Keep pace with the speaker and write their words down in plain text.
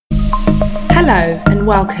Hello and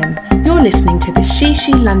welcome. You're listening to the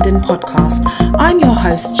She London podcast. I'm your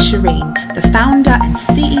host, Shireen, the founder and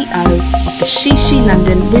CEO of the She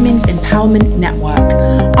London Women's Empowerment Network.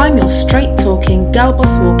 I'm your straight-talking,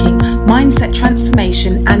 girl-boss-walking, mindset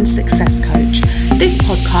transformation and success coach. This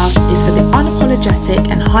podcast is for the unapologetic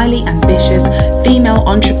and highly ambitious female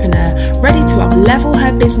entrepreneur ready to up-level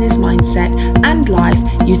her business mindset and life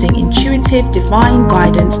using intuitive divine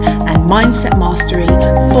guidance and mindset mastery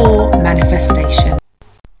for manifestation.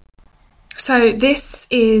 So this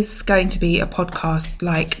is going to be a podcast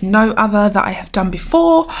like no other that I have done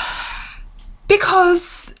before,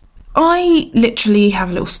 because I literally have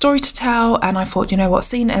a little story to tell, and I thought, you know what,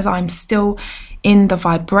 seeing as I'm still in the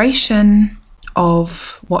vibration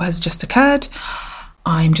of what has just occurred,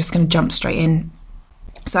 I'm just going to jump straight in.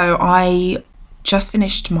 So I just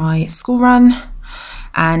finished my school run,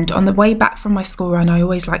 and on the way back from my school run, I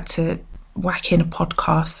always like to whack in a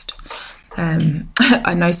podcast.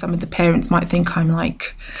 I know some of the parents might think I'm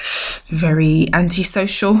like very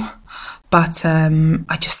antisocial, but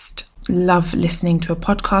I just love listening to a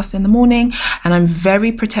podcast in the morning, and I'm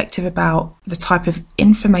very protective about the type of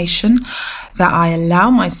information that I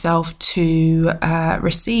allow myself to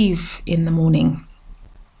receive in the morning,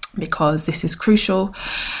 because this is crucial.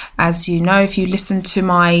 As you know, if you listen to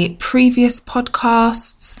my previous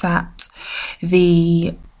podcasts, that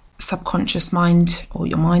the subconscious mind, or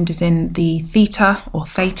your mind, is in the theta or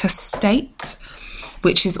theta state,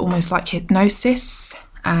 which is almost like hypnosis,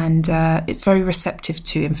 and it's very receptive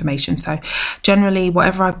to information. So generally,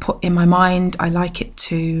 whatever I put in my mind, I like it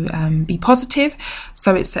to be positive,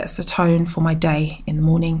 so it sets the tone for my day in the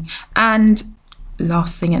morning and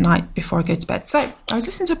last thing at night before I go to bed. So I was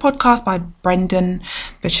listening to a podcast by Brendan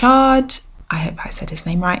Burchard, I hope I said his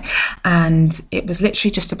name right, and it was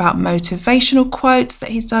literally just about motivational quotes that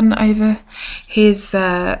he's done over his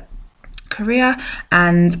career.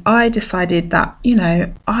 And I decided that, you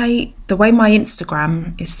know, the way my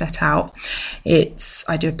Instagram is set out,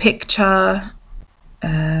 I do a picture,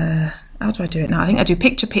 how do I do it now? I think I do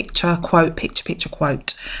picture,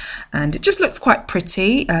 quote, and it just looks quite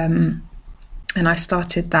pretty. And I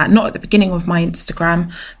started that not at the beginning of my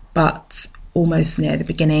Instagram, but almost near the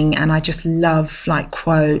beginning, and I just love like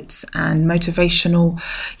quotes and motivational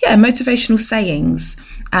sayings,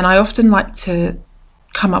 and I often like to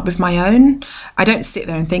come up with my own. I don't sit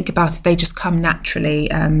there and think about it, they just come naturally.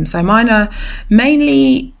 So mine are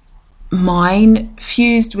mainly mine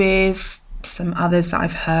fused with some others that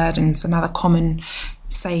I've heard and some other common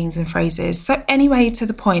sayings and phrases. So anyway, to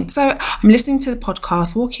the point. So I'm listening to the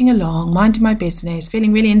podcast, walking along, minding my business,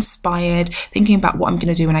 feeling really inspired, thinking about what I'm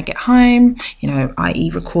going to do when I get home, you know,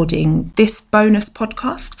 i.e. recording this bonus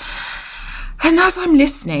podcast. And as I'm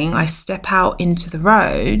listening, I step out into the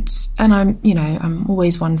road, and I'm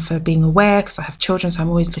always one for being aware, because I have children, so I'm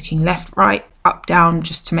always looking left, right, up, down,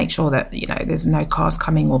 just to make sure that, you know, there's no cars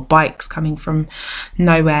coming or bikes coming from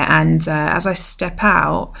nowhere. And as I step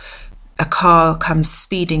out, a car comes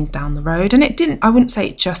speeding down the road, and I wouldn't say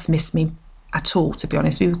it just missed me at all, to be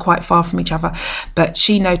honest. We were quite far from each other, but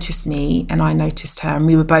she noticed me and I noticed her, and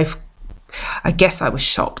we were both, I guess I was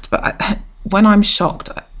shocked, but when I'm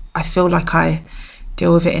shocked, I feel like I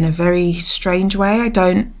deal with it in a very strange way. I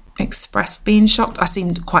don't express being shocked. I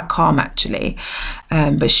seemed quite calm actually,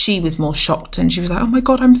 but she was more shocked, and she was like, oh my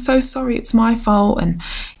God, I'm so sorry, it's my fault. And,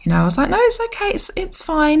 you know, I was like, no, it's okay, it's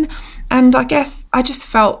fine. And I guess I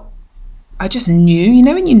just knew, you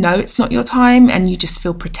know, when you know it's not your time and you just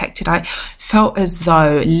feel protected. I felt as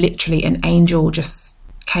though literally an angel just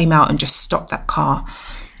came out and just stopped that car.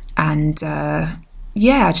 And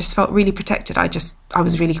I just felt really protected. I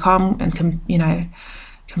was really calm and,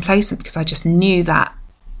 complacent, because I just knew that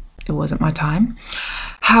it wasn't my time.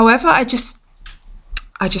 However, I just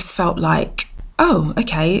felt like, oh,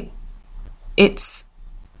 okay, it's,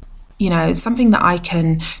 you know, something that I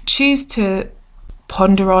can choose to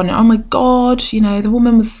ponder on. Oh my God, you know, the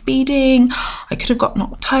woman was speeding, I could have got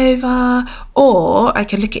knocked over. Or I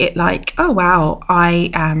could look at it like, oh wow, I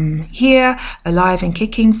am here, alive and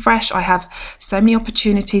kicking, fresh. I have so many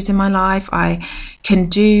opportunities in my life. I can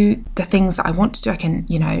do the things that I want to do. I can,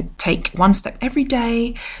 you know, take one step every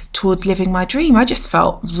day towards living my dream. I just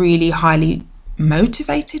felt really highly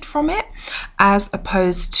motivated from it, as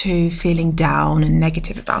opposed to feeling down and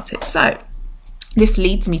negative about it. So this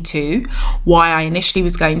leads me to why I initially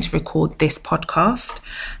was going to record this podcast,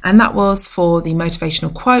 and that was for the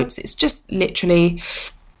motivational quotes. It's just literally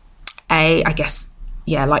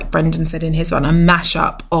like Brendan said in his one, a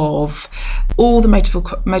mashup of all the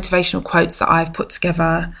motivational quotes that I've put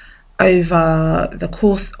together over the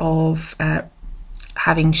course of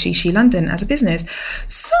having She London as a business.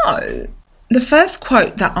 So the first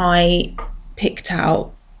quote that I picked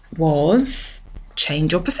out was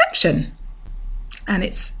change your perception. And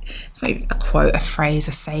it's like a quote, a phrase,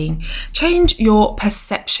 a saying, change your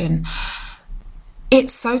perception.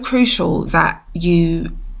 It's so crucial that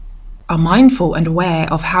you are mindful and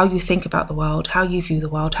aware of how you think about the world, how you view the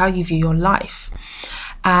world, how you view your life.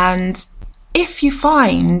 And if you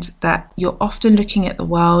find that you're often looking at the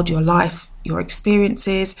world, your life, your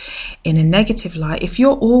experiences in a negative light, if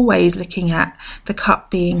you're always looking at the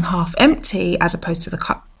cup being half empty as opposed to the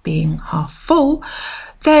cup being half full,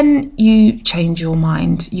 then you change your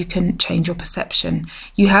mind. You can change your perception.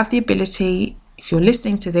 You have the ability, if you're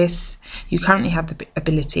listening to this, you currently have the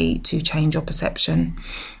ability to change your perception.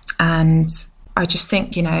 And I just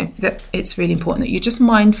think, that it's really important that you're just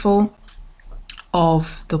mindful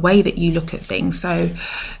of the way that you look at things. So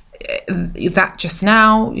that just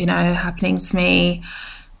now, happening to me,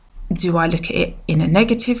 do I look at it in a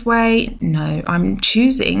negative way? No, I'm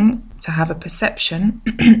choosing to have a perception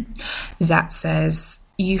that says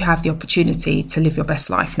you have the opportunity to live your best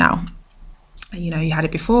life now. You had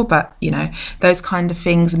it before, but those kind of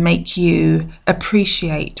things make you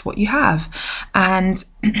appreciate what you have. And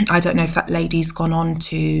I don't know if that lady's gone on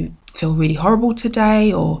to feel really horrible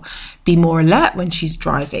today or be more alert when she's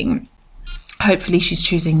driving. Hopefully she's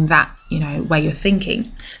choosing that, way of thinking.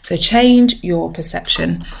 So change your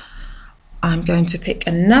perception. I'm going to pick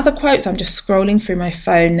another quote. So I'm just scrolling through my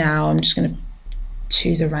phone now. I'm just going to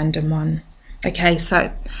choose a random one. Okay,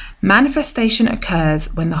 so manifestation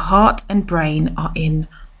occurs when the heart and brain are in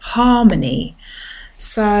harmony.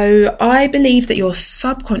 So I believe that your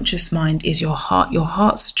subconscious mind is your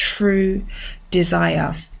heart's true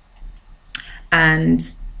desire. And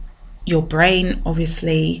your brain,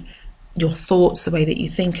 obviously, your thoughts, the way that you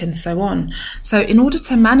think, and so on. So in order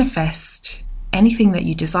to manifest anything that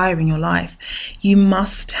you desire in your life, you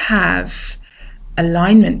must have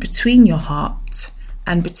alignment between your heart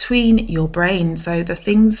and between your brain. So the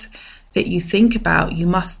things that you think about, you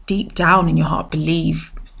must deep down in your heart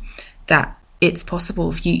believe that it's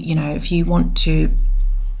possible. If you want to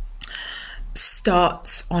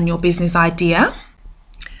start on your business idea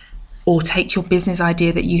or take your business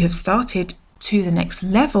idea that you have started to the next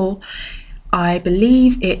level, I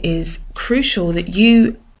believe it is crucial that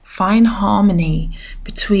you find harmony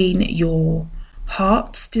between your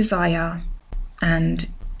heart's desire and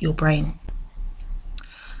your brain.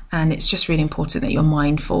 And it's just really important that you're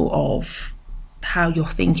mindful of how you're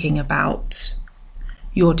thinking about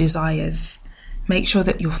your desires. Make sure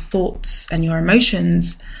that your thoughts and your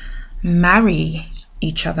emotions marry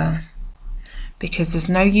each other, because there's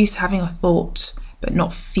no use having a thought but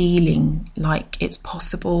not feeling like it's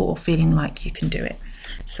possible or feeling like you can do it.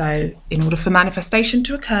 So in order for manifestation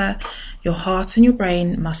to occur, your heart and your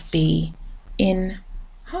brain must be in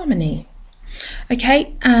harmony.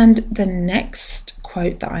 Okay, and the next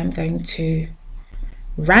quote that I'm going to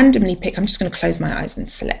randomly pick, I'm just going to close my eyes and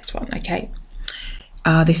select one, okay?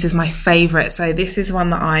 This is my favorite. So this is one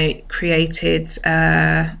that I created.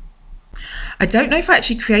 I don't know if I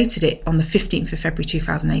actually created it on the 15th of February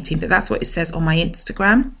 2018, but that's what it says on my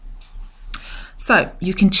Instagram. So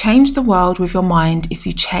you can change the world with your mind if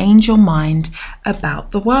you change your mind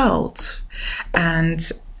about the world. And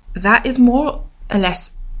that is more or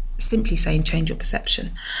less simply saying change your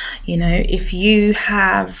perception. If you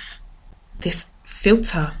have this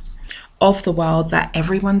filter of the world that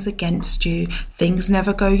everyone's against you, things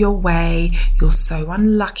never go your way, you're so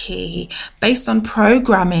unlucky, based on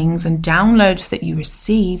programmings and downloads that you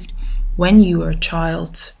received when you were a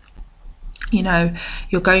child,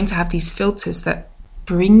 you're going to have these filters that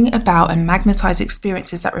bring about and magnetize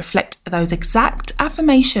experiences that reflect those exact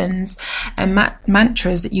affirmations and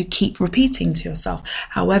mantras that you keep repeating to yourself.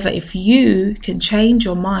 However, if you can change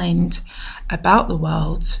your mind about the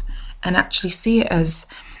world and actually see it as,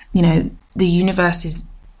 the universe is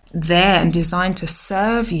there and designed to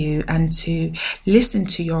serve you and to listen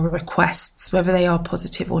to your requests, whether they are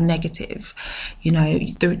positive or negative.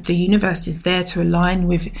 The universe is there to align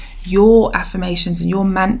with your affirmations and your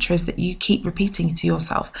mantras that you keep repeating to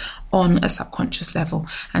yourself on a subconscious level.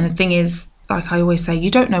 And the thing is, like I always say, you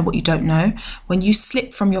don't know what you don't know. When you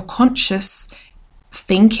slip from your conscious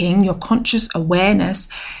thinking, your conscious awareness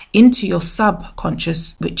into your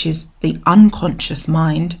subconscious, which is the unconscious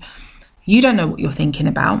mind, you don't know what you're thinking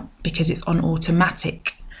about because it's on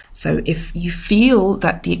automatic. So if you feel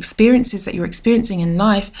that the experiences that you're experiencing in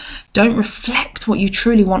life don't reflect what you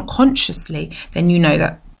truly want consciously, then you know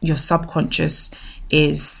that your subconscious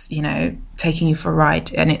is, taking you for a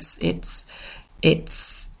ride, and it's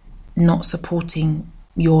not supporting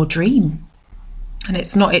your dream. And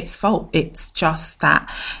it's not its fault. It's just that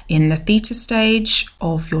in the theta stage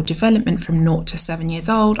of your development from 0 to 7 years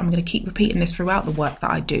old, I'm going to keep repeating this throughout the work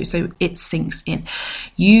that I do so it sinks in.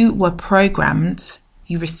 You were programmed,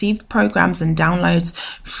 you received programs and downloads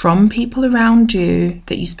from people around you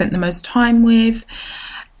that you spent the most time with,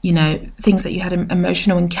 you know, things that you had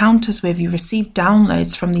emotional encounters with. You received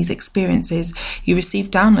downloads from these experiences. You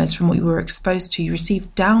received downloads from what you were exposed to. You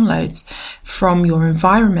received downloads from your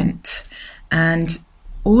environment. And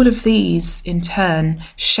all of these in turn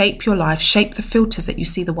shape your life, shape the filters that you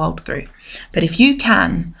see the world through. But if you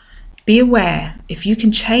can be aware, if you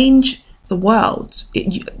can change the world,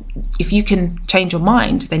 if you can change your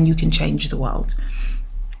mind, then you can change the world.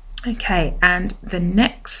 Okay, and the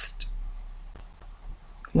next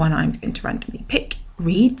one I'm going to randomly pick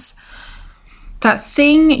reads, that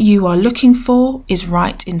thing you are looking for is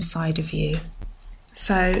right inside of you.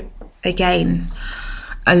 So again,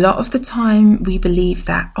 a lot of the time we believe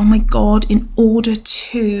that, oh my God, in order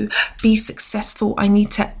to be successful, I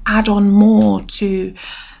need to add on more to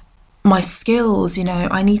my skills. You know,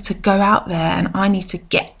 I need to go out there and I need to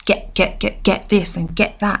get this and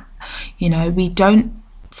get that. You know, we don't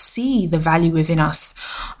see the value within us.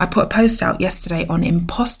 I put a post out yesterday on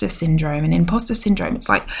imposter syndrome, and imposter syndrome, it's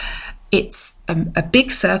like, it's a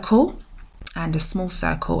big circle and a small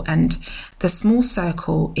circle, and the small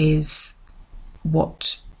circle is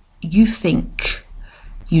what you think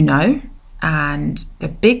you know, and the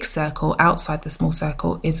big circle outside the small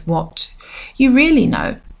circle is what you really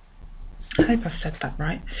know. I hope I've said that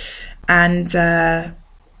right. And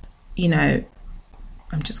you know,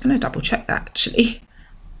 I'm just going to double check that actually.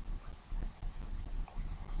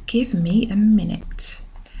 Give me a minute.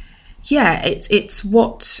 Yeah, it's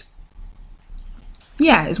what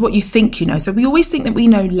you think you know. So we always think that we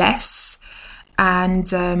know less,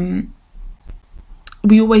 and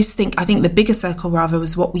we always think, I think the bigger circle rather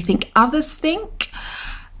was what we think others think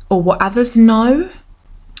or what others know.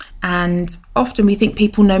 And often we think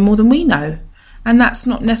people know more than we know. And that's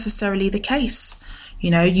not necessarily the case. You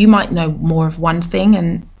know, you might know more of one thing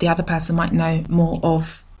and the other person might know more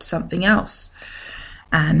of something else.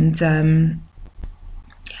 And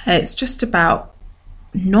it's just about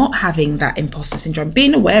not having that imposter syndrome,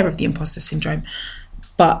 being aware of the imposter syndrome,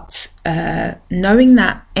 but knowing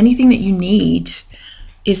that anything that you need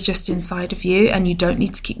is just inside of you, and you don't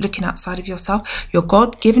need to keep looking outside of yourself. Your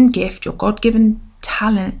God-given gift, your God-given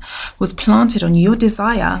talent was planted on you. Your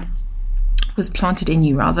desire was planted in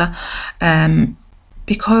you rather,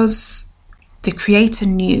 because the Creator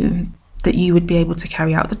knew that you would be able to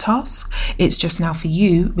carry out the task. It's just now for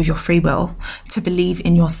you, with your free will, to believe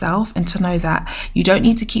in yourself and to know that you don't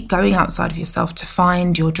need to keep going outside of yourself to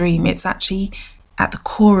find your dream. It's actually at the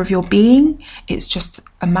core of your being. It's just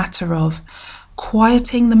a matter of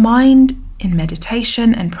quieting the mind in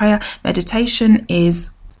meditation and prayer. Meditation is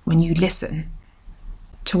when you listen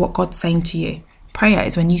to what God's saying to you. Prayer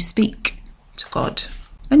is when you speak to God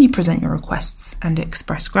and you present your requests and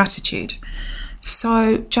express gratitude.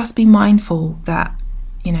 So just be mindful that,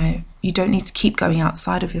 you know, you don't need to keep going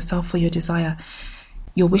outside of yourself for your desire.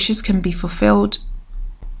 Your wishes can be fulfilled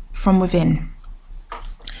from within.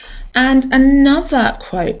 And another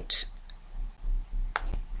quote,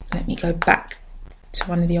 let me go back to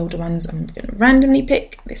one of the older ones. I'm going to randomly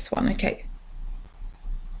pick this one. Okay.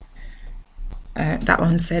 That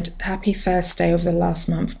one said, happy first day of the last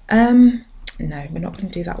month. No, we're not going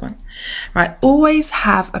to do that one. Right. Always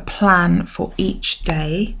have a plan for each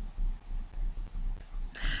day.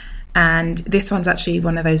 And this one's actually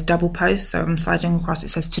one of those double posts. So I'm sliding across. It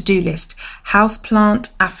says to-do list,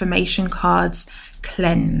 houseplant, affirmation cards,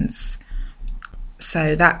 cleanse.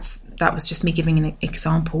 So that was just me giving an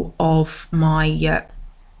example of my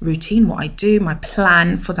routine, what I do, my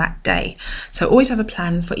plan for that day. So always have a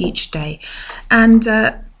plan for each day. And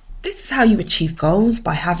this is how you achieve goals,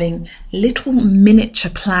 by having little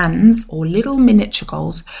miniature plans or little miniature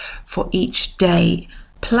goals for each day.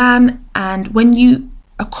 Plan, and when you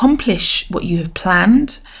accomplish what you have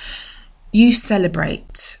planned, you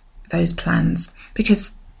celebrate those plans.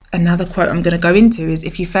 Because another quote I'm going to go into is,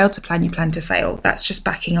 if you fail to plan, you plan to fail. That's just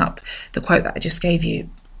backing up the quote that I just gave you.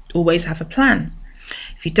 Always have a plan.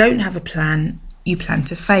 If you don't have a plan, you plan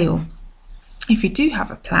to fail. If you do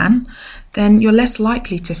have a plan, then you're less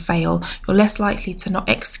likely to fail. You're less likely to not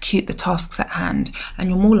execute the tasks at hand, and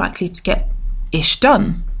you're more likely to get ish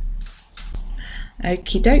done.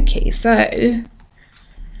 Okie dokie. So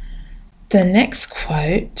the next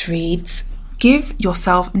quote reads, give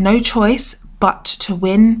yourself no choice but to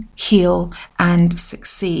win, heal, and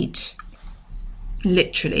succeed.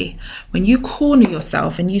 Literally, when you corner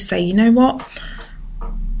yourself and you say, you know what?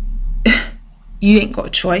 You ain't got a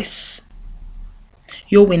choice.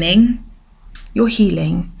 You're winning, you're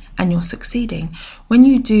healing, and you're succeeding. When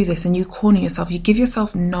you do this and you corner yourself, you give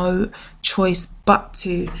yourself no choice but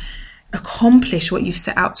to accomplish what you've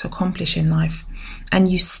set out to accomplish in life,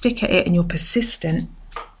 and you stick at it and you're persistent,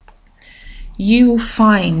 you will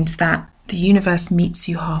find that the universe meets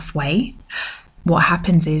you halfway. What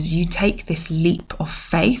happens is you take this leap of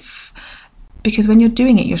faith, because when you're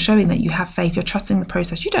doing it, you're showing that you have faith, you're trusting the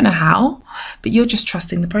process. You don't know how, but you're just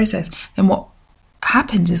trusting the process. And what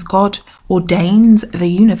happens is God ordains the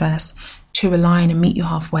universe to align and meet you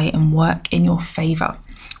halfway and work in your favor.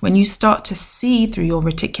 When you start to see through your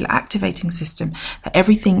reticular activating system that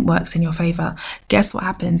everything works in your favor, guess what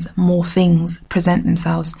happens? More things present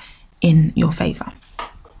themselves in your favor.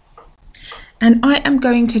 And I am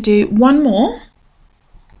going to do one more,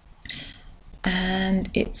 and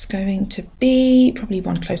it's going to be probably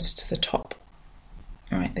one closer to the top.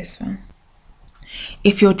 All right, this one.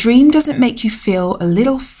 If your dream doesn't make you feel a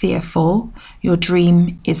little fearful, your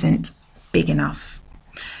dream isn't big enough.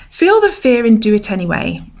 Feel the fear and do it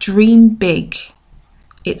anyway. Dream big.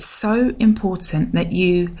 It's so important that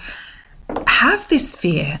you have this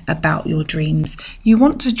fear about your dreams. You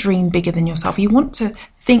want to dream bigger than yourself. You want to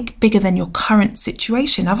think bigger than your current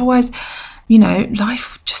situation. Otherwise,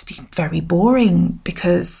 life would just be very boring,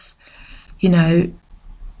 because,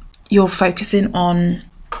 you're focusing on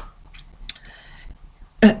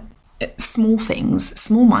small things,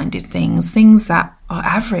 small-minded things that are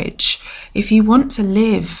average. If you want to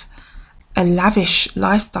live a lavish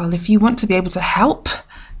lifestyle, if you want to be able to help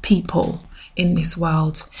people in this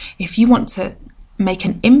world, if you want to make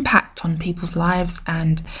an impact on people's lives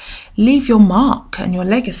and leave your mark and your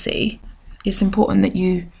legacy, it's important that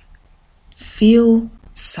you feel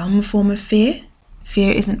some form of fear.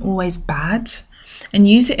 Fear isn't always bad, and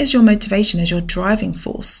use it as your motivation, as your driving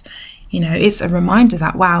force. It's a reminder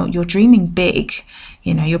that, wow, you're dreaming big,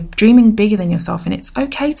 you're dreaming bigger than yourself, and it's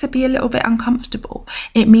okay to be a little bit uncomfortable.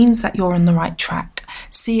 It means that you're on the right track.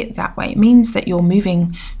 See it that way. It means that you're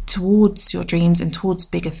moving towards your dreams and towards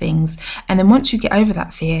bigger things. And then once you get over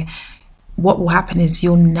that fear, what will happen is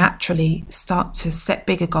you'll naturally start to set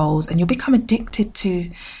bigger goals, and you'll become addicted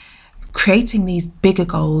to creating these bigger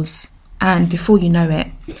goals. And before you know it,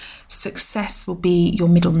 success will be your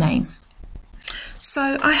middle name.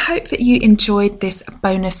 So I hope that you enjoyed this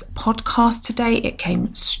bonus podcast today. It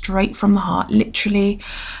came straight from the heart, literally.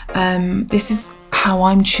 This is how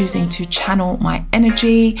I'm choosing to channel my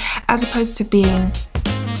energy, as opposed to being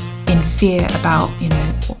in fear about,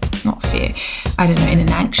 not fear, in an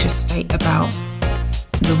anxious state about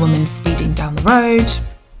the woman speeding down the road.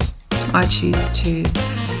 I choose to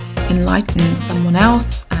enlighten someone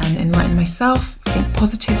else and enlighten myself, think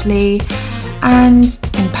positively, and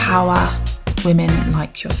empower women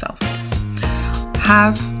like yourself.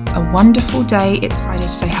 Have a wonderful day. It's Friday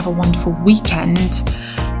today. Have a wonderful weekend.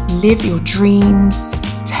 Live your dreams.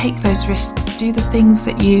 Take those risks. Do the things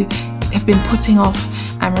that you have been putting off.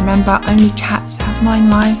 And remember, only cats have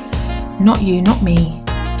 9 lives. Not you, not me.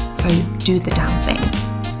 So do the damn thing.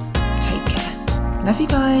 Take care. Love you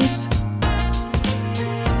guys.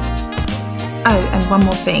 Oh, and one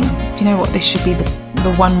more thing. You know what? This should be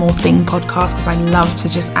the one more thing podcast, because I love to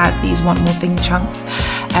just add these one more thing chunks.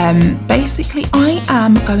 Basically, I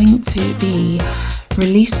am going to be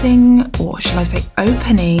releasing, or shall I say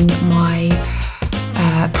opening, my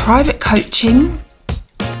private coaching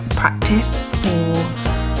practice for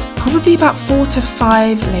probably about 4 to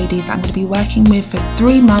 5 ladies I'm going to be working with for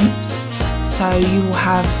 3 months. So you will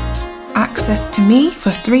have access to me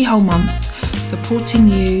for 3 whole months, supporting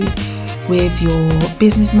you with your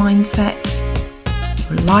business mindset,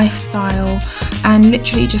 your lifestyle, and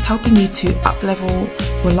literally just helping you to up-level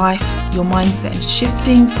your life, your mindset, and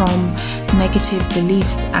shifting from negative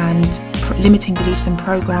beliefs and limiting beliefs and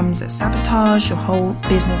programs that sabotage your whole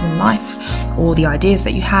business and life, or the ideas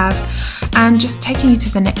that you have, and just taking you to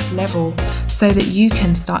the next level so that you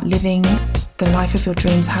can start living the life of your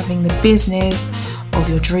dreams, having the business of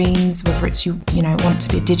your dreams, whether it's you want to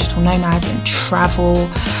be a digital nomad and travel,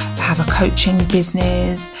 have a coaching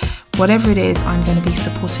business, whatever it is, I'm going to be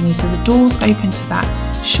supporting you. So the door's open to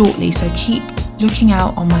that shortly. So keep looking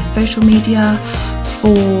out on my social media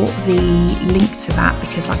for the link to that,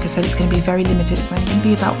 because like I said, it's going to be very limited. It's only going to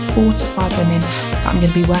be about 4 to 5 women that I'm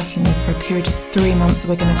going to be working with for a period of 3 months.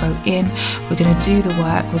 We're going to go in, we're going to do the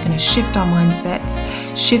work, we're going to shift our mindsets,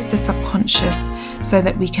 shift the subconscious, so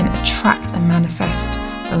that we can attract and manifest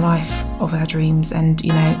the life of our dreams, and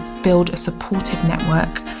build a supportive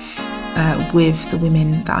network with the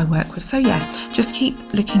women that I work with. So yeah, just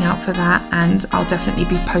keep looking out for that, and I'll definitely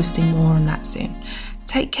be posting more on that soon.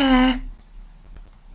 Take care.